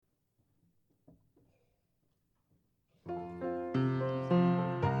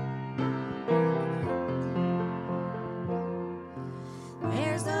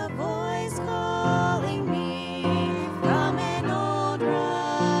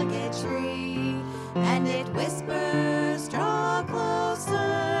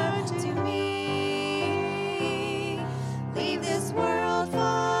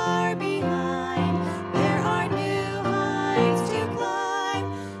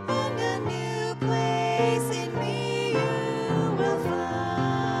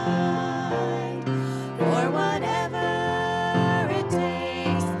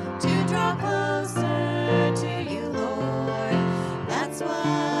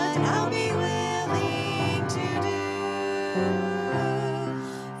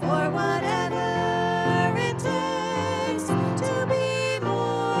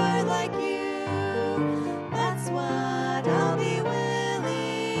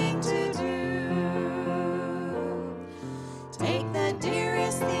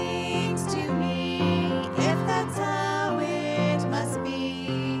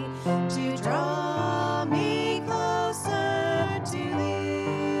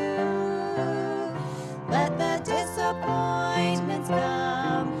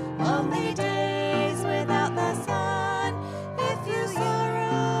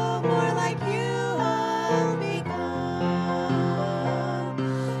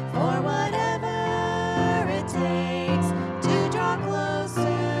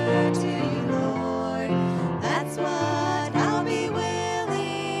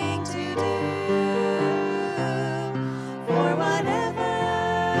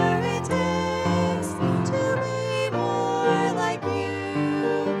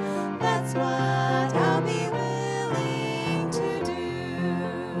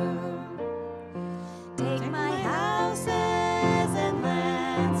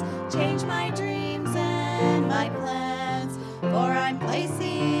Change my dreams and my plans, for I'm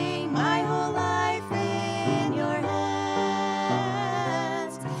placing my whole life in your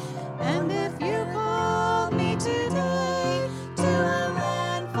hands. And if you call me today to a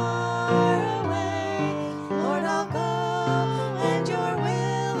land far away, Lord, I'll go and your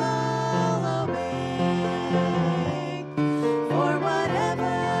will I'll obey. For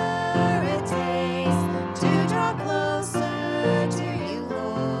whatever it takes to draw closer to you,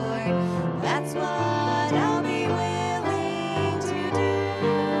 Lord, that's what I'll be willing to do.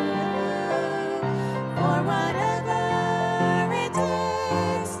 For whatever it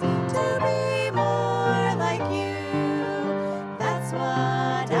takes to be more like you, that's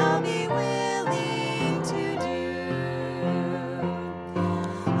what I'll be willing to do.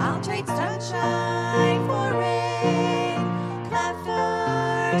 I'll trade sunshine for rain,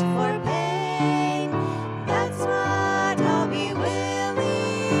 laughter for pain. That's what I'll be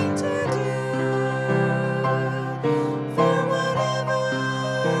willing to do. For whatever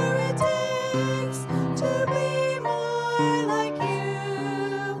it takes to be more like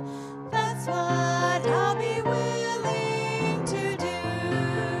you, that's what I'll be willing to do.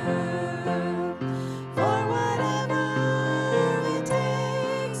 For whatever it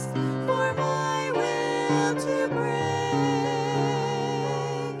takes for my will to break,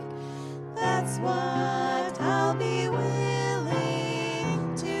 that's what I'll be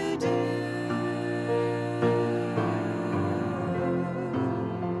willing to do.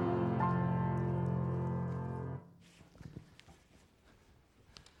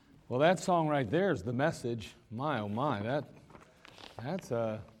 Well, that song right there is the message. My, oh my, that's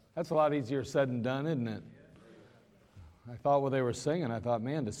a lot easier said than done, isn't it? I thought while they were singing, I thought,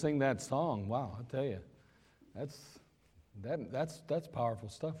 man, to sing that song, wow, I'll tell you, that's powerful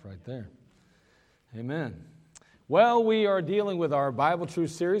stuff right there. Amen. Well, we are dealing with our Bible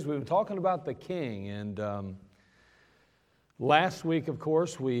Truth series. We've been talking about the King, and last week, of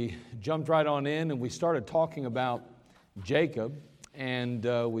course, we jumped right on in and we started talking about Jacob, and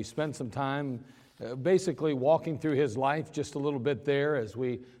we spent some time basically walking through his life just a little bit there, as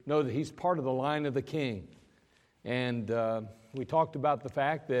we know that he's part of the line of the King. And we talked about the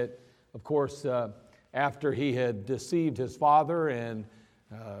fact that, of course, after he had deceived his father and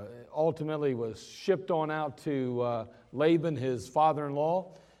ultimately was shipped on out to Laban, his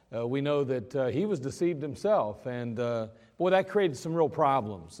father-in-law, we know that he was deceived himself. And boy, that created some real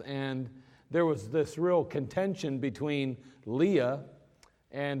problems. And there was this real contention between Leah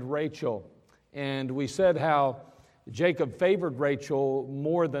and Rachel. And we said how Jacob favored Rachel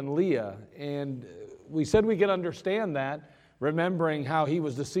more than Leah. And we said we could understand that, remembering how he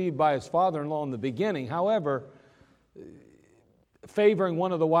was deceived by his father-in-law in the beginning. However, favoring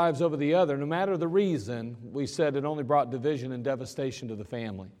one of the wives over the other, no matter the reason, we said it only brought division and devastation to the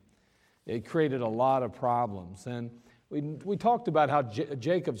family. It created a lot of problems. And we talked about how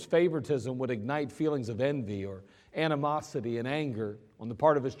Jacob's favoritism would ignite feelings of envy or animosity and anger on the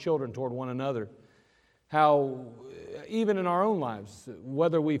part of his children toward one another. How even in our own lives,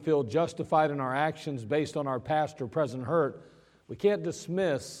 whether we feel justified in our actions based on our past or present hurt, we can't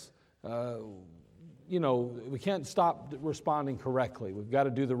dismiss, we can't stop responding correctly. We've got to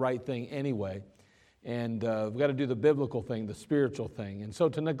do the right thing anyway. And we've got to do the biblical thing, the spiritual thing. And so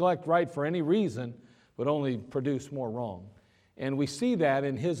to neglect right for any reason would only produce more wrong. And we see that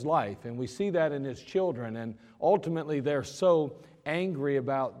in his life, and we see that in his children. And ultimately, they're so angry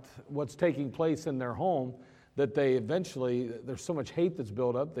about what's taking place in their home that there's so much hate that's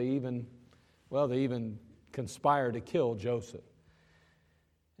built up, they even conspire to kill Joseph.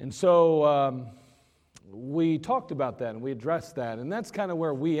 And so we talked about that, and we addressed that, and that's kind of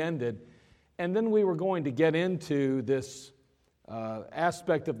where we ended. And then we were going to get into this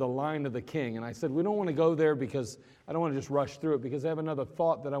aspect of the line of the King. And I said, we don't want to go there because I don't want to just rush through it, because I have another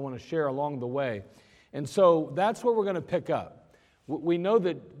thought that I want to share along the way. And so that's where we're going to pick up. We know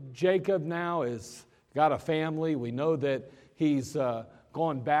that Jacob now has got a family. We know that he's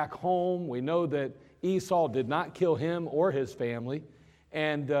gone back home. We know that Esau did not kill him or his family.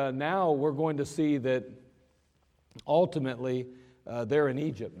 And now we're going to see that ultimately they're in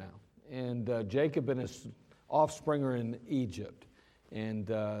Egypt now. And Jacob and his offspring are in Egypt. And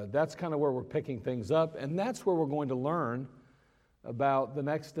that's kind of where we're picking things up. And that's where we're going to learn about the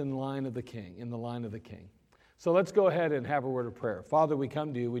next in line of the King, in the line of the King. So let's go ahead and have a word of prayer. Father, we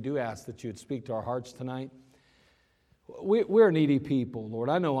come to you. We do ask that you would speak to our hearts tonight. We're needy people, Lord.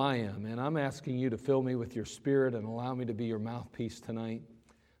 I know I am. And I'm asking you to fill me with your Spirit and allow me to be your mouthpiece tonight.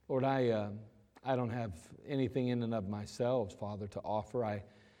 Lord, I don't have anything in and of myself, Father, to offer. I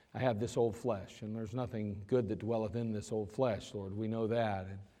have this old flesh, and there's nothing good that dwelleth in this old flesh, Lord. We know that.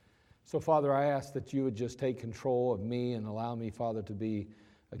 So, Father, I ask that you would just take control of me and allow me, Father, to be,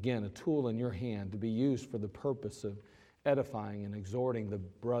 again, a tool in your hand, to be used for the purpose of edifying and exhorting the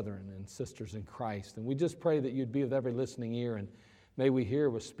brethren and sisters in Christ. And we just pray that you'd be with every listening ear, and may we hear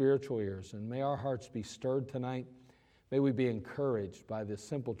with spiritual ears, and may our hearts be stirred tonight. May we be encouraged by this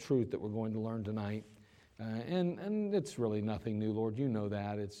simple truth that we're going to learn tonight. And it's really nothing new, Lord. You know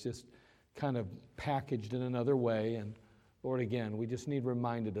that. It's just kind of packaged in another way. And Lord, again, we just need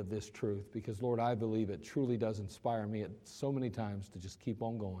reminded of this truth because, Lord, I believe it truly does inspire me at so many times to just keep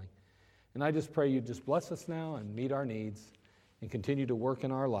on going. And I just pray you just bless us now and meet our needs and continue to work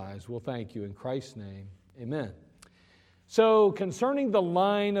in our lives. We'll thank you in Christ's name. Amen. So concerning the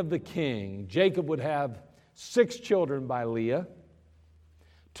line of the king, Jacob would have 6 children by Leah,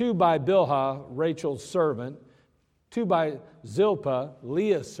 2 by Bilhah, Rachel's servant, 2 by Zilpah,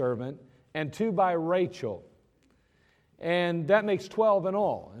 Leah's servant, and 2 by Rachel. And that makes 12 in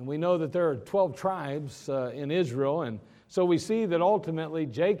all. And we know that there are 12 tribes in Israel. And so we see that ultimately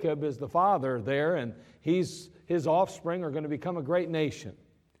Jacob is the father there, and his offspring are going to become a great nation.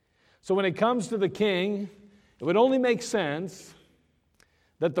 So when it comes to the king, it would only make sense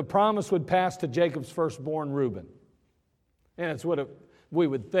that the promise would pass to Jacob's firstborn, Reuben. And that's what we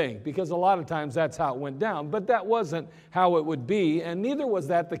would think, because a lot of times that's how it went down. But that wasn't how it would be, and neither was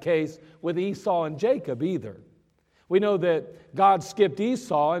that the case with Esau and Jacob either. We know that God skipped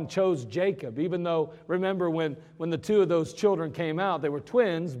Esau and chose Jacob, even though, remember, when the 2 of those children came out, they were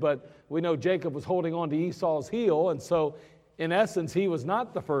twins, but we know Jacob was holding on to Esau's heel, and so, in essence, he was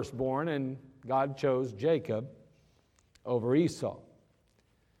not the firstborn, and God chose Jacob over Esau.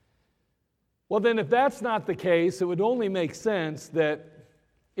 Well, then, if that's not the case, it would only make sense that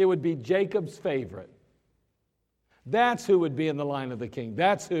it would be Jacob's favorite. That's who would be in the line of the king.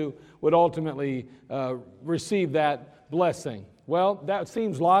 That's who would ultimately receive that blessing. Well, that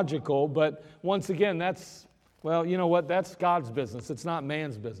seems logical, but once again, you know what? That's God's business. It's not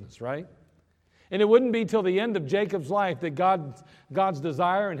man's business, right? And it wouldn't be till the end of Jacob's life that God's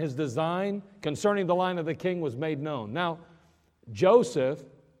desire and his design concerning the line of the king was made known. Now, Joseph,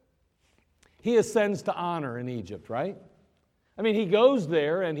 he ascends to honor in Egypt, right? I mean, he goes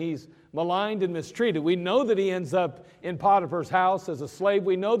there and he's maligned and mistreated. We know that he ends up in Potiphar's house as a slave.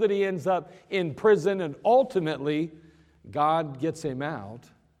 We know that he ends up in prison, and ultimately, God gets him out,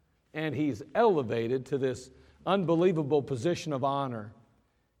 and he's elevated to this unbelievable position of honor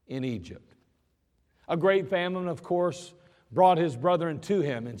in Egypt. A great famine, of course, brought his brethren to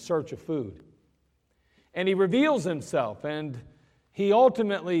him in search of food. And he reveals himself, and he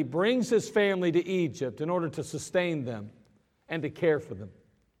ultimately brings his family to Egypt in order to sustain them and to care for them.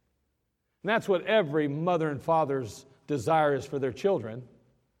 And that's what every mother and father's desire is for their children,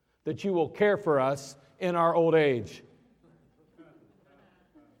 that you will care for us in our old age.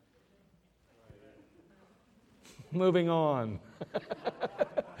 Moving on.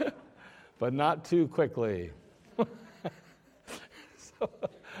 But not too quickly.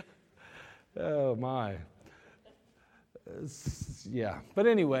 Oh my. Yeah, but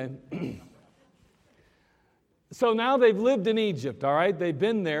anyway. So now they've lived in Egypt, all right? They've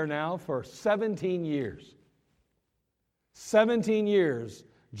been there now for 17 years. 17 years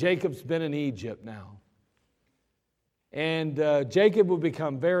Jacob's been in Egypt now. And Jacob would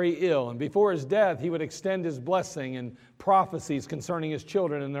become very ill. And before his death, he would extend his blessing and prophecies concerning his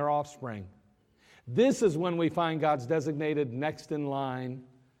children and their offspring. This is when we find God's designated next in line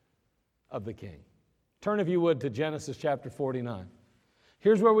of the king. Turn, if you would, to Genesis chapter 49.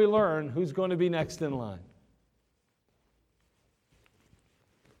 Here's where we learn who's going to be next in line.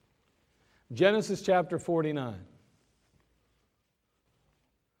 Genesis chapter 49.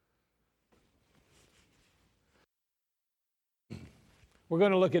 We're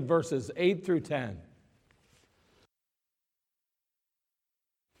going to look at verses 8 through 10.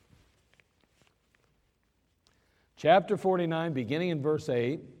 Chapter 49, beginning in verse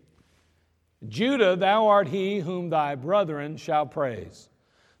 8. Judah, thou art he whom thy brethren shall praise.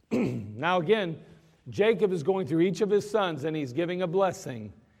 Now again, Jacob is going through each of his sons and he's giving a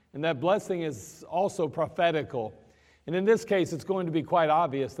blessing. And that blessing is also prophetical. And in this case, it's going to be quite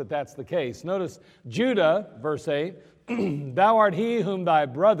obvious that that's the case. Notice, Judah, verse 8, thou art he whom thy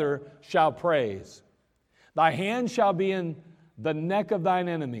brother shall praise. Thy hand shall be in the neck of thine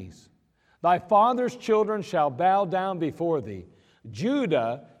enemies. Thy father's children shall bow down before thee.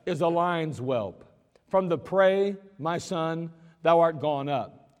 Judah is a lion's whelp. From the prey, my son, thou art gone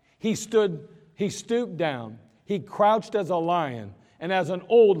up. He stooped down. He crouched as a lion. And as an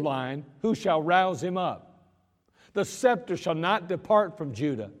old lion, who shall rouse him up? The scepter shall not depart from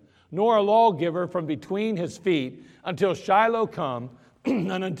Judah, nor a lawgiver from between his feet, until Shiloh come,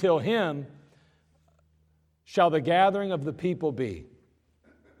 and until him shall the gathering of the people be.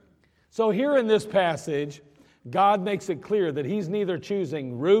 So here in this passage, God makes it clear that he's neither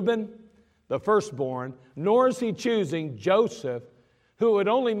choosing Reuben, the firstborn, nor is he choosing Joseph, who would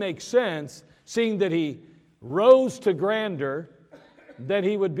only make sense, seeing that he rose to grandeur, that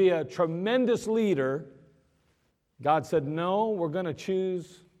he would be a tremendous leader. God said, no, we're going to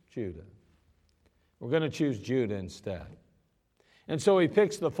choose Judah. We're going to choose Judah instead. And so he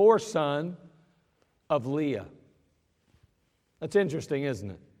picks the fourth son of Leah. That's interesting,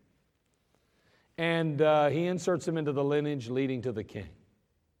 isn't it? And he inserts him into the lineage leading to the king.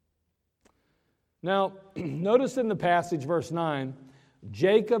 Now, notice in the passage, verse 9,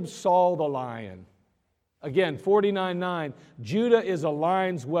 Jacob saw the lion. Again, 49:9, Judah is a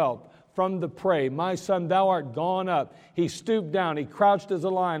lion's whelp from the prey. My son, thou art gone up. He stooped down. He crouched as a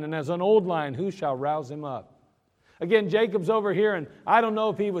lion, and as an old lion, who shall rouse him up? Again, Jacob's over here, and I don't know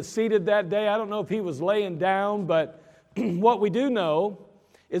if he was seated that day. I don't know if he was laying down, but what we do know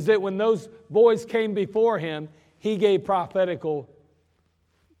is that when those boys came before him, he gave prophetical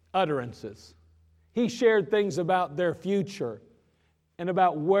utterances. He shared things about their future and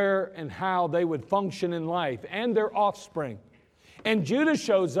about where and how they would function in life and their offspring. And Judah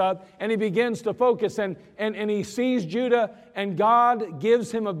shows up and he begins to focus and he sees Judah and God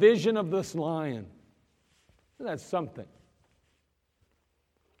gives him a vision of this lion. That's something.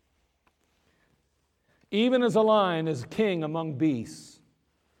 Even as a lion is king among beasts,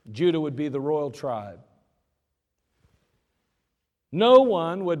 Judah would be the royal tribe. No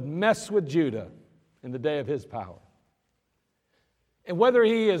one would mess with Judah in the day of his power. And whether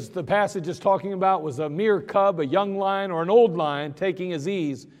he, as the passage is talking about, was a mere cub, a young lion, or an old lion taking his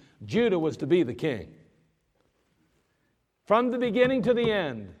ease, Judah was to be the king. From the beginning to the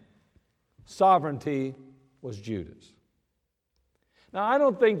end, sovereignty was Judah's. Now, I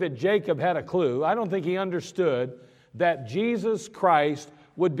don't think that Jacob had a clue. I don't think he understood that Jesus Christ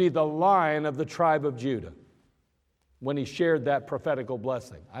would be the lion of the tribe of Judah when he shared that prophetical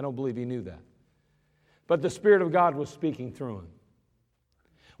blessing. I don't believe he knew that. But the Spirit of God was speaking through him.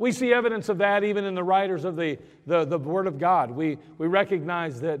 We see evidence of that even in the writers of the Word of God. We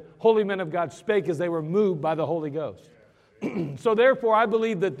recognize that holy men of God spake as they were moved by the Holy Ghost. So therefore, I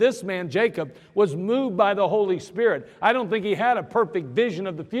believe that this man, Jacob, was moved by the Holy Spirit. I don't think he had a perfect vision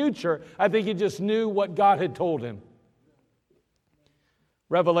of the future. I think he just knew what God had told him.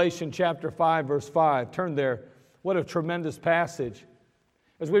 Revelation chapter 5, verse 5. Turn there. What a tremendous passage.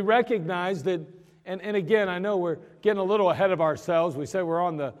 As we recognize that, and again, I know we're getting a little ahead of ourselves. We say we're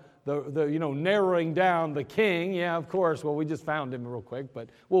on the narrowing down the king. Yeah, of course. Well, we just found him real quick, but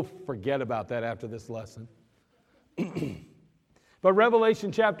we'll forget about that after this lesson. But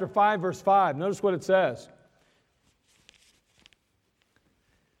Revelation chapter 5, verse 5, notice what it says.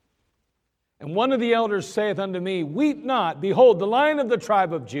 And one of the elders saith unto me, Weep not, behold, the Lion of the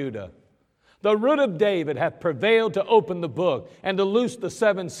tribe of Judah, the root of David, hath prevailed to open the book and to loose the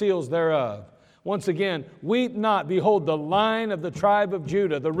seven seals thereof. Once again, weep not, behold, the Lion of the tribe of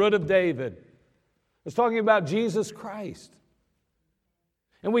Judah, the root of David. It's talking about Jesus Christ.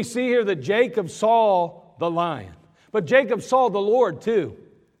 And we see here that Jacob saw the lion. But Jacob saw the Lord too.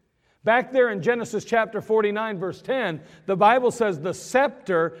 Back there in Genesis chapter 49, verse 10, the Bible says, The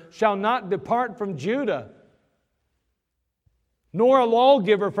scepter shall not depart from Judah, nor a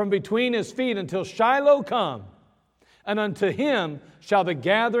lawgiver from between his feet until Shiloh come, and unto him shall the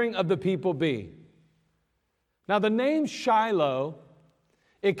gathering of the people be. Now the name Shiloh,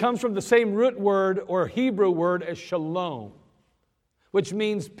 it comes from the same root word or Hebrew word as shalom, which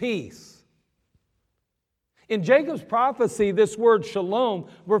means peace. In Jacob's prophecy, this word shalom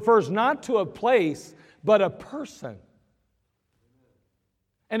refers not to a place, but a person.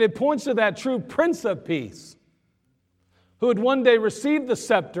 And it points to that true Prince of Peace, who would one day receive the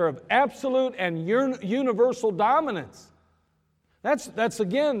scepter of absolute and universal dominance. That's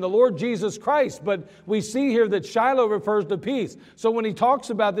again the Lord Jesus Christ, but we see here that Shiloh refers to peace. So when he talks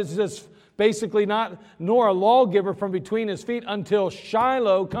about this, he says basically not, nor a lawgiver from between his feet until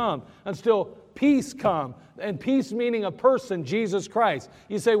Shiloh come, until peace come. And peace meaning a person, Jesus Christ.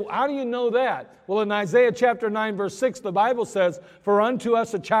 You say, well, how do you know that? Well, in Isaiah chapter 9, verse 6, the Bible says, For unto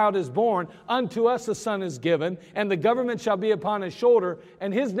us a child is born, unto us a son is given, and the government shall be upon his shoulder,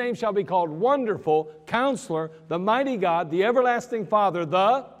 and his name shall be called Wonderful, Counselor, the Mighty God, the Everlasting Father,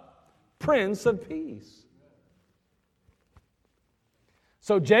 the Prince of Peace.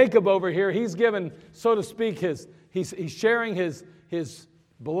 So Jacob over here, he's given, so to speak, he's sharing his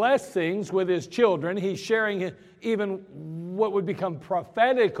blessings with his children. He's sharing even what would become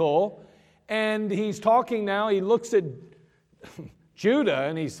prophetical. And he's talking now, he looks at Judah,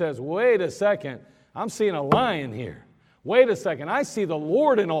 and he says, wait a second, I'm seeing a lion here. Wait a second, I see the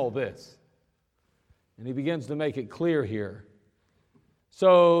Lord in all this. And he begins to make it clear here.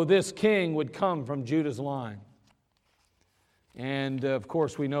 So this king would come from Judah's line. And of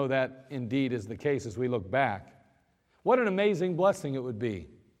course, we know that indeed is the case as we look back. What an amazing blessing it would be.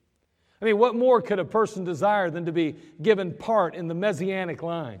 I mean, what more could a person desire than to be given part in the Messianic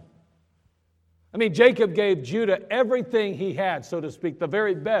line? I mean, Jacob gave Judah everything he had, so to speak, the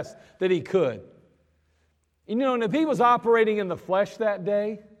very best that he could. You know, and if he was operating in the flesh that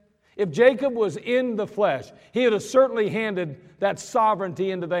day, if Jacob was in the flesh, he would have certainly handed that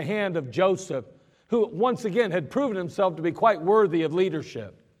sovereignty into the hand of Joseph, who once again had proven himself to be quite worthy of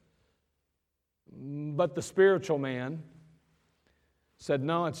leadership. But the spiritual man said,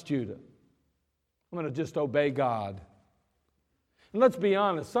 no, it's Judah. I'm going to just obey God. And let's be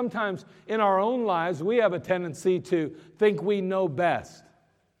honest, sometimes in our own lives, we have a tendency to think we know best.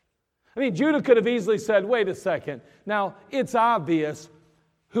 I mean, Judah could have easily said, wait a second, now it's obvious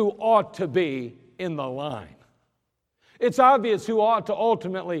who ought to be in the line. It's obvious who ought to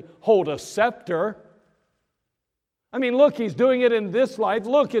ultimately hold a scepter. I mean, look, he's doing it in this life.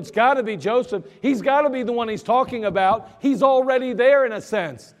 Look, it's got to be Joseph. He's got to be the one he's talking about. He's already there in a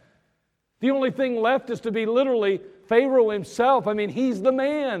sense. The only thing left is to be literally Pharaoh himself. I mean, he's the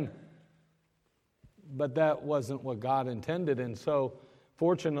man. But that wasn't what God intended. And so,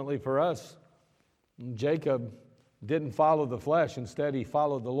 fortunately for us, Jacob didn't follow the flesh. Instead, he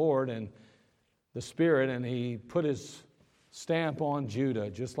followed the Lord and the Spirit, and he put his stamp on Judah,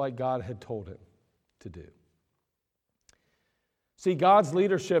 just like God had told him to do. See, God's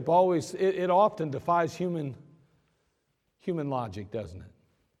leadership always, it often defies human logic, doesn't it?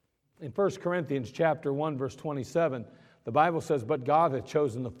 In 1 Corinthians chapter 1, verse 27, the Bible says, but God hath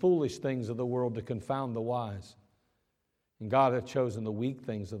chosen the foolish things of the world to confound the wise. And God hath chosen the weak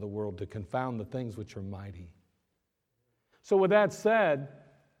things of the world to confound the things which are mighty. So with that said,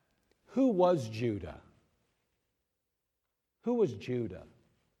 who was Judah? Who was Judah?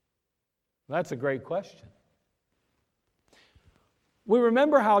 That's a great question. We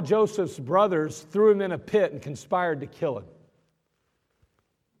remember how Joseph's brothers threw him in a pit and conspired to kill him.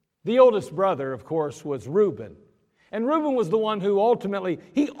 The oldest brother, of course, was Reuben. And Reuben was the one who ultimately,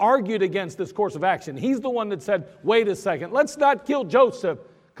 he argued against this course of action. He's the one that said, wait a second, let's not kill Joseph.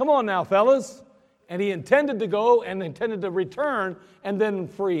 Come on now, fellas. And he intended to go and intended to return and then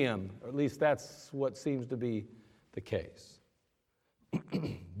free him. Or at least that's what seems to be the case.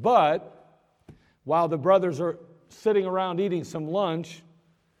 But while the brothers are sitting around eating some lunch,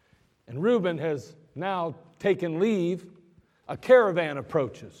 and Reuben has now taken leave, a caravan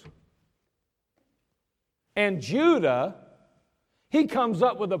approaches. And Judah, he comes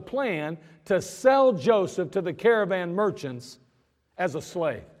up with a plan to sell Joseph to the caravan merchants as a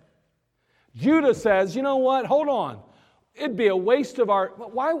slave. Judah says, you know what, hold on. It'd be a waste of our,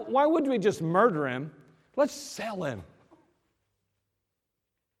 why would we just murder him? Let's sell him.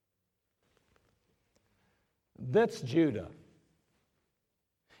 That's Judah.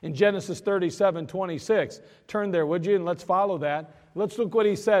 In Genesis 37:26, turn there, would you, and let's follow that. Let's look what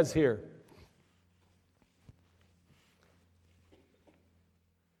he says here.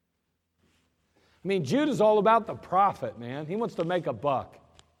 I mean, Judah's all about the profit, man. He wants to make a buck.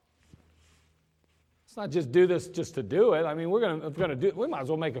 Let's not just do this just to do it. I mean, we're going to do it. We might as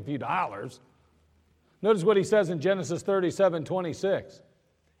well make a few dollars. Notice what he says in Genesis 37:26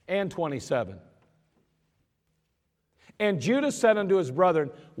 and 27. And Judah said unto his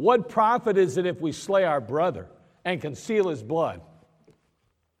brethren, what profit is it if we slay our brother and conceal his blood?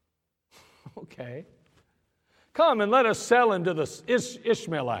 Okay. Come and let us sell him to the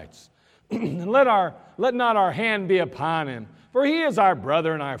Ishmaelites. And let not our hand be upon him, for he is our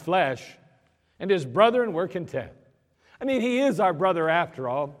brother in our flesh, and his brethren were content. I mean, he is our brother after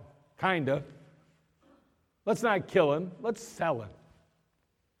all, kind of. Let's not kill him, let's sell him.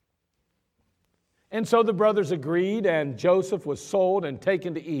 And so the brothers agreed, and Joseph was sold and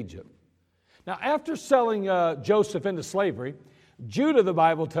taken to Egypt. Now, after selling Joseph into slavery, Judah, the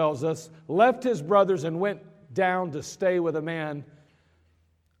Bible tells us, left his brothers and went down to stay with a man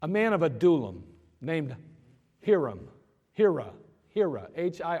of Adullam, named Hira,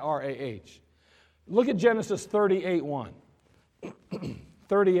 H-I-R-A-H. Look at Genesis 38:1.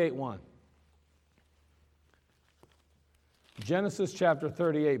 38:1. Genesis chapter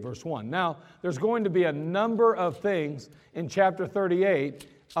 38, verse 1. Now, there's going to be a number of things in chapter 38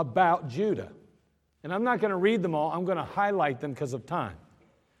 about Judah. And I'm not going to read them all. I'm going to highlight them because of time.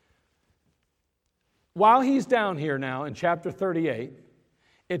 While he's down here now in chapter 38,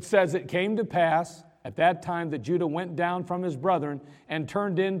 it says, it came to pass at that time that Judah went down from his brethren and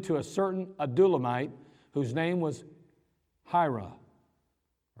turned into a certain Adullamite, whose name was Hira.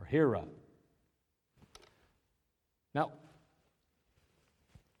 Now,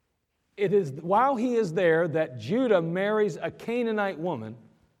 it is while he is there that Judah marries a Canaanite woman,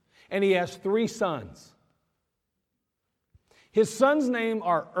 and he has 3 sons. His sons' names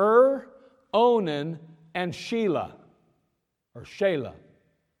are Onan, and Shelah.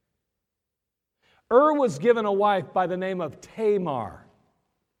 Was given a wife by the name of Tamar.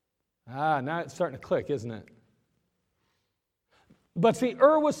 Now it's starting to click, isn't it? But see,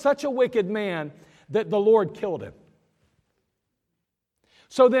 was such a wicked man that the Lord killed him.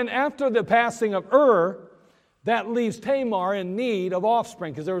 So then after the passing of that leaves Tamar in need of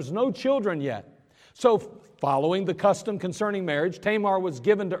offspring because there was no children yet. So following the custom concerning marriage, Tamar was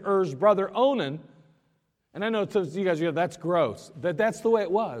given to Er's brother Onan. And I know you guys go, that's gross. That's the way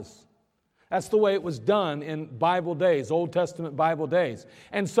it was. That's the way it was done in Bible days, Old Testament Bible days.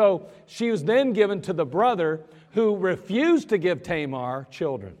 And so she was then given to the brother who refused to give Tamar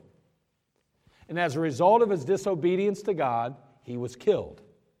children. And as a result of his disobedience to God, he was killed.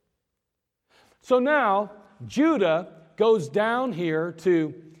 So now Judah goes down here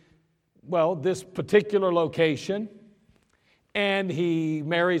to, this particular location, and he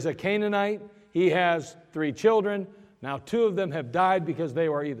marries a Canaanite. He has 3 children. Now 2 of them have died because they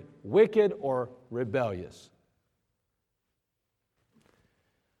were either wicked or rebellious.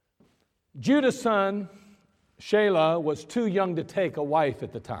 Judah's son, Shelah, was too young to take a wife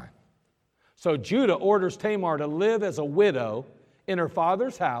at the time. So Judah orders Tamar to live as a widow in her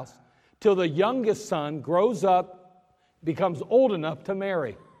father's house till the youngest son grows up, becomes old enough to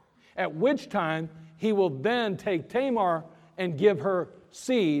marry, at which time he will then take Tamar and give her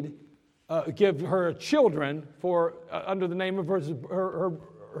seed, give her children for under the name of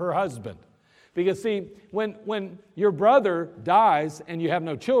her husband. Because see, when your brother dies and you have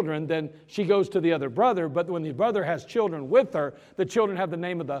no children, then she goes to the other brother, but when the brother has children with her, the children have the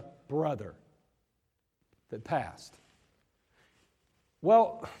name of the brother that passed.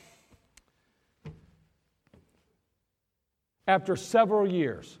 Well, after several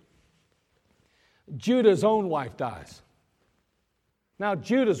years, Judah's own wife dies. Now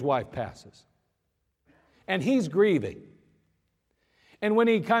Judah's wife passes, and he's grieving. And when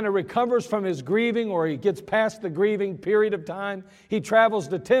he kind of recovers from his grieving, or he gets past the grieving period of time, he travels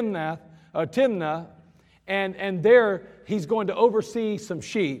to Timnah, and there he's going to oversee some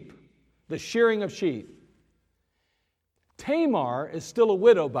sheep, the shearing of sheep. Tamar is still a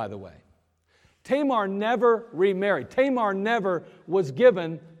widow, by the way. Tamar never remarried. Tamar never was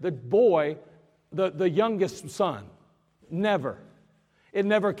given the boy, the youngest son. Never. It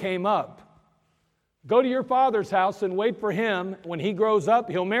never came up. Go to your father's house and wait for him. When he grows up,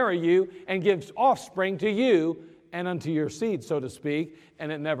 he'll marry you and gives offspring to you and unto your seed, so to speak,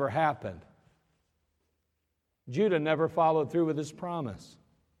 and it never happened. Judah never followed through with his promise.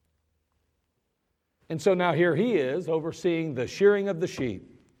 And so now here he is overseeing the shearing of the sheep.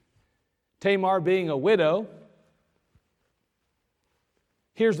 Tamar, being a widow,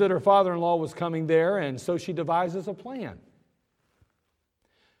 hears that her father-in-law was coming there, and so she devises a plan.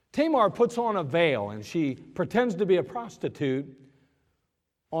 Tamar puts on a veil, and she pretends to be a prostitute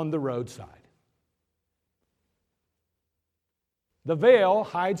on the roadside. The veil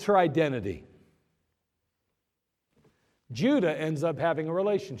hides her identity. Judah ends up having a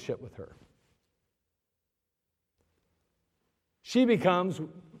relationship with her. She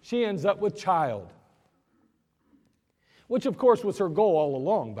ends up with child, which of course was her goal all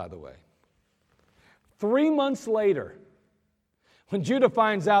along, by the way. 3 months later, when Judah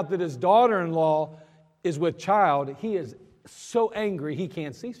finds out that his daughter-in-law is with child, he is so angry he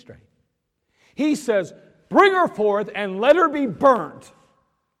can't see straight. He says, "Bring her forth and let her be burnt."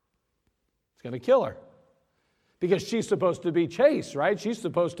 He's going to kill her. Because she's supposed to be chaste, right? She's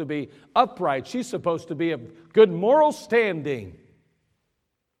supposed to be upright. She's supposed to be of good moral standing.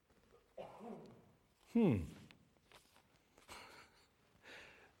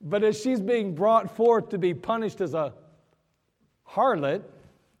 But as she's being brought forth to be punished as a harlot,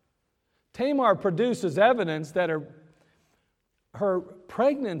 Tamar produces evidence that her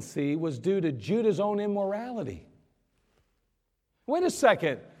pregnancy was due to Judah's own immorality. Wait a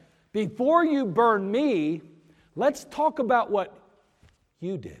second. Before you burn me, let's talk about what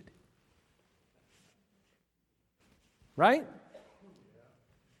you did. Right?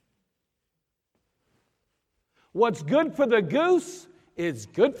 What's good for the goose is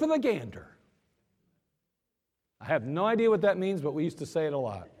good for the gander. I have no idea what that means, but we used to say it a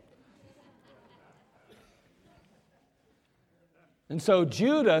lot. And so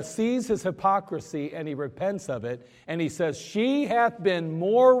Judah sees his hypocrisy and he repents of it. And he says, she hath been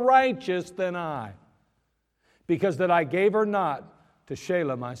more righteous than I, because that I gave her not to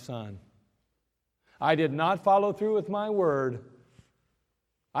Shelah my son. I did not follow through with my word.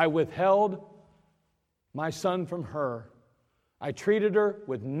 I withheld my son from her. I treated her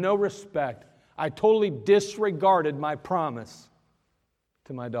with no respect. I totally disregarded my promise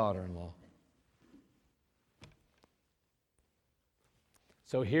to my daughter-in-law.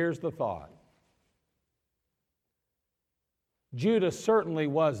 So here's the thought. Judah certainly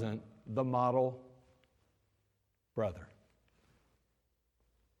wasn't the model brother.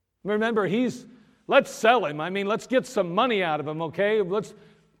 Remember, let's sell him. Let's get some money out of him, okay? Let's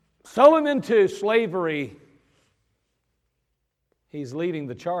sell him into slavery. He's leading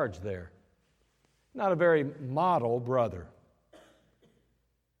the charge there. Not a very model brother.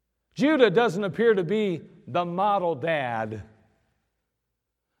 Judah doesn't appear to be the model dad.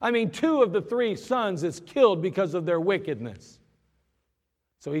 Two of the three sons is killed because of their wickedness.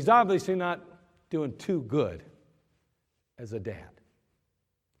 So he's obviously not doing too good as a dad.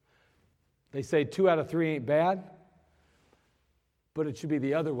 They say 2 out of 3 ain't bad, but it should be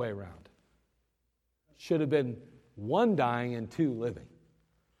the other way around. Should have been 1 dying and 2 living.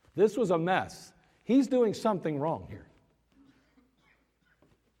 This was a mess. He's doing something wrong here.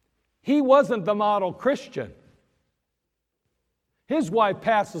 He wasn't the model Christian. His wife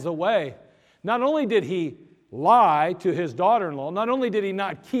passes away. Not only did he lie to his daughter-in-law, not only did he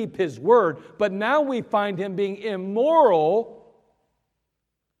not keep his word, but now we find him being immoral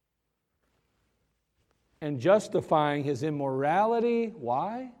and justifying his immorality.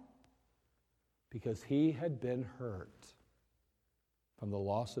 Why? Because he had been hurt from the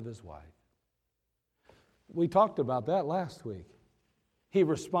loss of his wife. We talked about that last week. He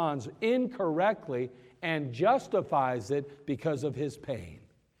responds incorrectly and justifies it because of his pain.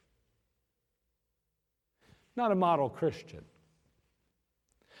 Not a model Christian.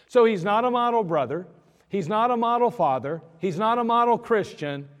 So he's not a model brother. He's not a model father. He's not a model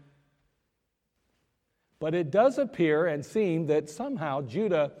Christian. But it does appear and seem that somehow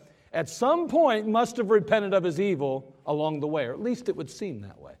Judah at some point must have repented of his evil along the way, or at least it would seem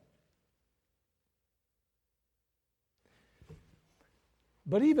that way.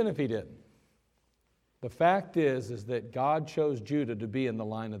 But even if he didn't, the fact is that God chose Judah to be in the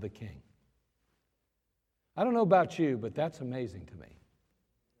line of the king. I don't know about you, but that's amazing to me.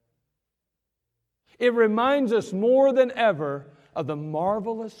 It reminds us more than ever of the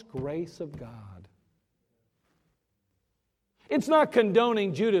marvelous grace of God. It's not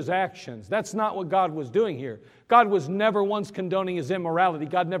condoning Judah's actions. That's not what God was doing here. God was never once condoning his immorality.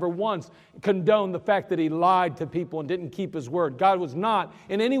 God never once condoned the fact that he lied to people and didn't keep his word. God was not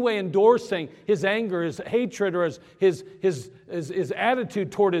in any way endorsing his anger, his hatred, or his attitude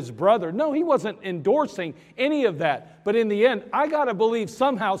toward his brother. No, he wasn't endorsing any of that. But in the end, I got to believe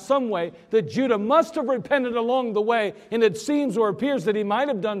somehow, some way, that Judah must have repented along the way, and it seems or appears that he might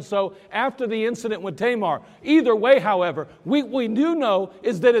have done so after the incident with Tamar. Either way, however, we do know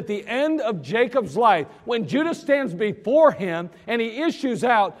is that at the end of Jacob's life, when Judah stands before him and he issues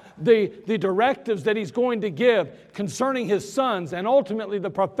out the directives that he's going to give concerning his sons and ultimately the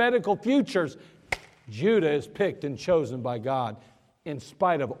prophetical futures, Judah is picked and chosen by God in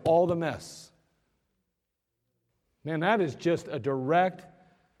spite of all the mess. Man, that is just a direct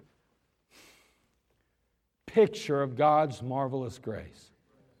picture of God's marvelous grace.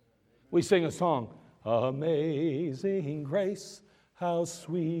 We sing a song, Amazing Grace, how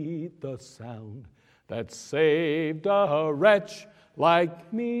sweet the sound that saved a wretch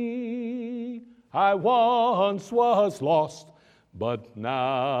like me. I once was lost, but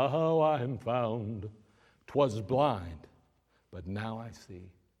now I'm found. 'Twas blind, but now I see.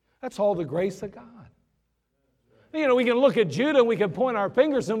 That's all the grace of God. We can look at Judah and we can point our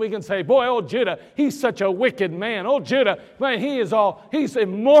fingers and we can say, boy, old Judah, he's such a wicked man. Old Judah, man, he's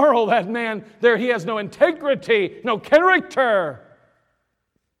immoral, that man there. He has no integrity, no character.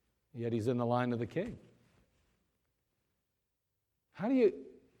 Yet he's in the line of the king. How do you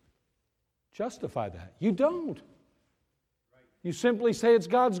justify that? You don't. You simply say it's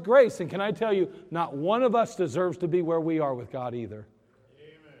God's grace. And can I tell you, not one of us deserves to be where we are with God either.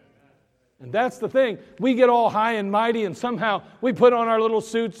 And that's the thing. We get all high and mighty and somehow we put on our little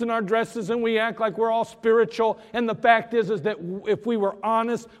suits and our dresses and we act like we're all spiritual. And the fact is that if we were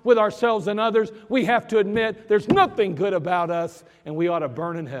honest with ourselves and others, we have to admit there's nothing good about us and we ought to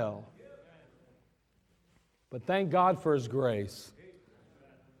burn in hell. But thank God for His grace.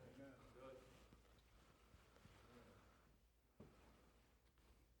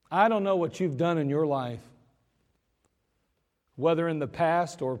 I don't know what you've done in your life whether in the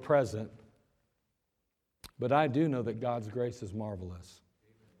past or present. But I do know that God's grace is marvelous.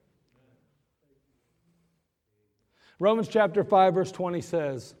 Romans chapter 5, verse 20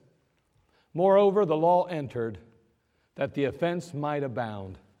 says, "Moreover, the law entered, that the offense might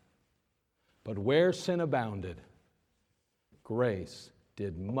abound. But where sin abounded, grace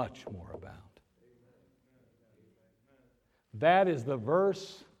did much more abound." That is the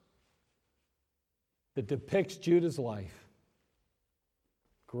verse that depicts Judah's life.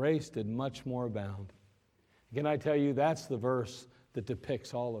 Grace did much more abound. Can I tell you, that's the verse that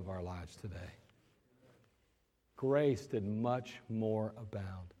depicts all of our lives today. Grace did much more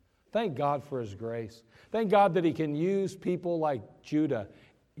abound. Thank God for His grace. Thank God that He can use people like Judah,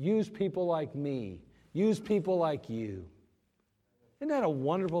 use people like me, use people like you. Isn't that a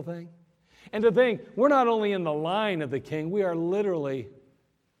wonderful thing? And to think, we're not only in the line of the King, we are literally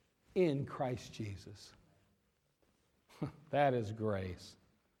in Christ Jesus. That is grace.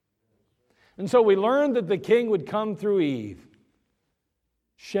 And so we learned that the King would come through Eve,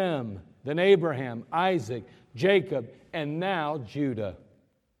 Shem, then Abraham, Isaac, Jacob, and now Judah.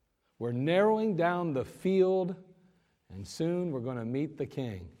 We're narrowing down the field, and soon we're going to meet the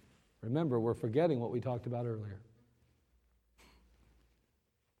King. Remember, we're forgetting what we talked about earlier.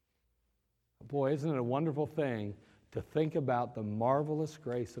 Boy, isn't it a wonderful thing to think about the marvelous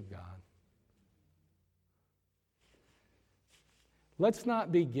grace of God? Let's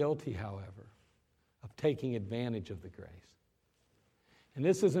not be guilty, however, of taking advantage of the grace. And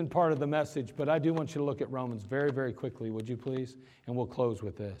this isn't part of the message, but I do want you to look at Romans very, very quickly, would you please? And we'll close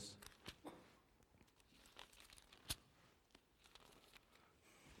with this.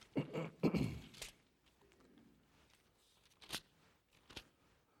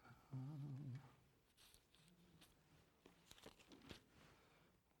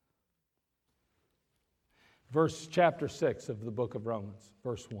 Chapter 6 of the book of Romans,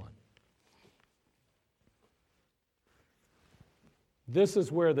 verse 1. This is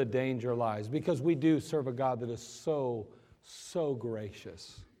where the danger lies, because we do serve a God that is so, so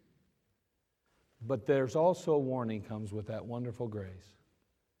gracious. But there's also a warning comes with that wonderful grace.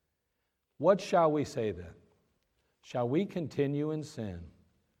 What shall we say then? Shall we continue in sin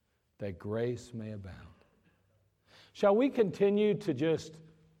that grace may abound? Shall we continue to just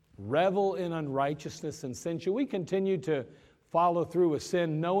revel in unrighteousness and sin? Should we continue to follow through with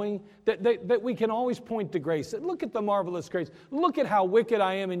sin, knowing that we can always point to grace? Look at the marvelous grace. Look at how wicked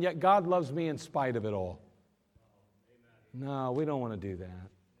I am, and yet God loves me in spite of it all. No, we don't want to do that.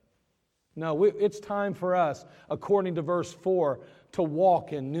 No, it's time for us, according to verse 4, to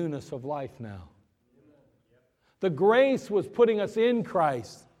walk in newness of life now. The grace was putting us in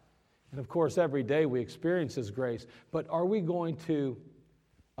Christ. And of course, every day we experience His grace. But are we going to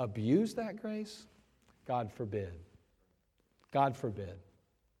abuse that grace? God forbid. God forbid.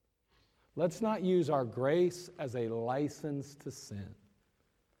 Let's not use our grace as a license to sin.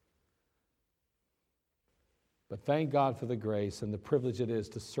 But thank God for the grace and the privilege it is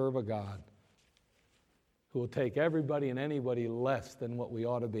to serve a God who will take everybody and anybody less than what we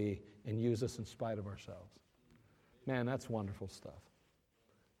ought to be and use us in spite of ourselves. Man, that's wonderful stuff.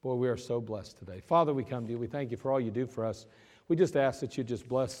 Boy, we are so blessed today. Father, we come to you. We thank you for all you do for us. We just ask that you just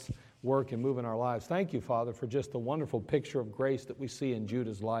bless, work, and move in our lives. Thank you, Father, for just the wonderful picture of grace that we see in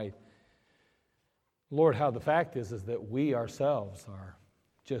Judah's life. Lord, how the fact is that we ourselves are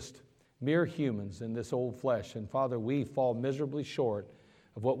just mere humans in this old flesh. And Father, we fall miserably short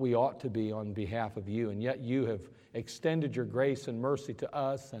of what we ought to be on behalf of you. And yet you have extended your grace and mercy to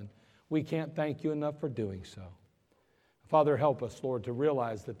us, and we can't thank you enough for doing so. Father, help us, Lord, to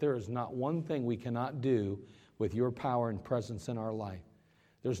realize that there is not one thing we cannot do with your power and presence in our life.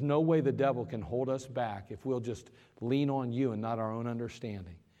 There's no way the devil can hold us back if we'll just lean on you and not our own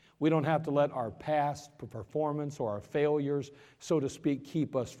understanding. We don't have to let our past performance or our failures, so to speak,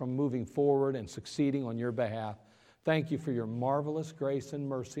 keep us from moving forward and succeeding on your behalf. Thank you for your marvelous grace and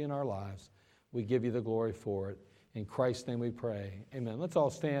mercy in our lives. We give you the glory for it. In Christ's name we pray. Amen. Let's all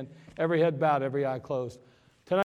stand. Every head bowed, every eye closed.